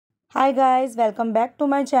Hi guys, welcome back to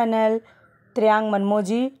my channel Treyank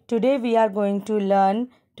Manmoji. Today we are going to learn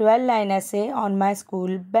 12-line essay on my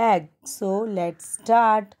school bag. So let's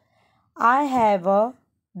start. I have a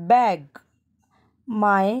bag.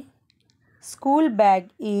 My school bag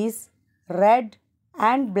is red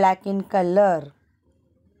and black in color.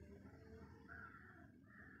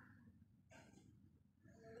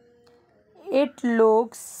 It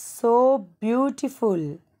looks so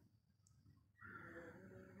beautiful.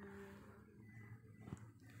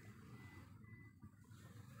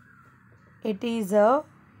 It is a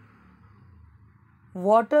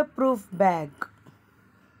waterproof bag.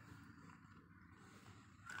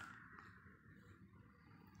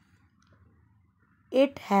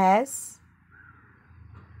 It has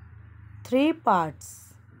three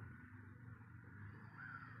parts.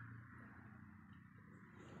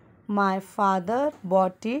 My father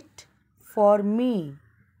bought it for me.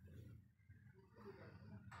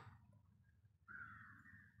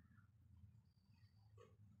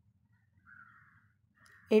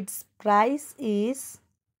 Its price is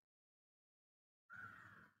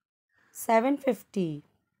 750.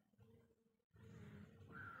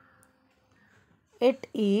 It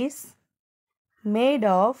is made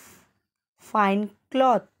of fine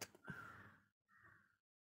cloth.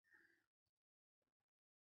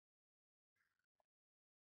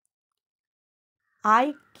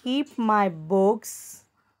 I keep my books,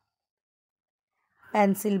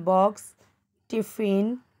 pencil box,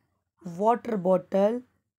 tiffin, water bottle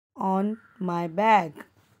on my bag.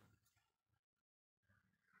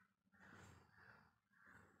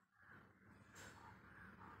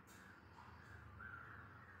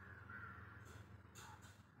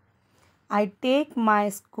 I take my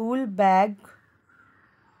school bag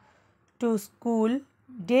to school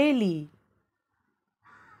daily.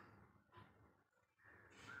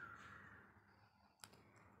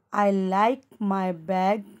 I like my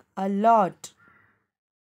bag a lot.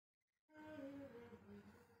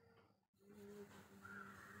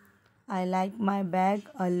 I like my bag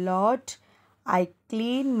a lot. I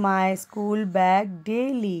clean my school bag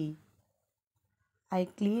daily. I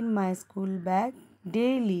clean my school bag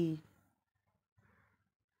daily.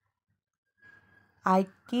 I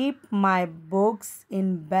keep my books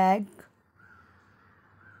in bag.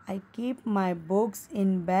 I keep my books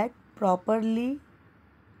in bag properly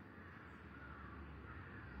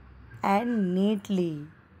and neatly.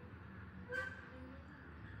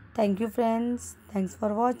 Thank you friends. Thanks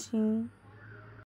for watching.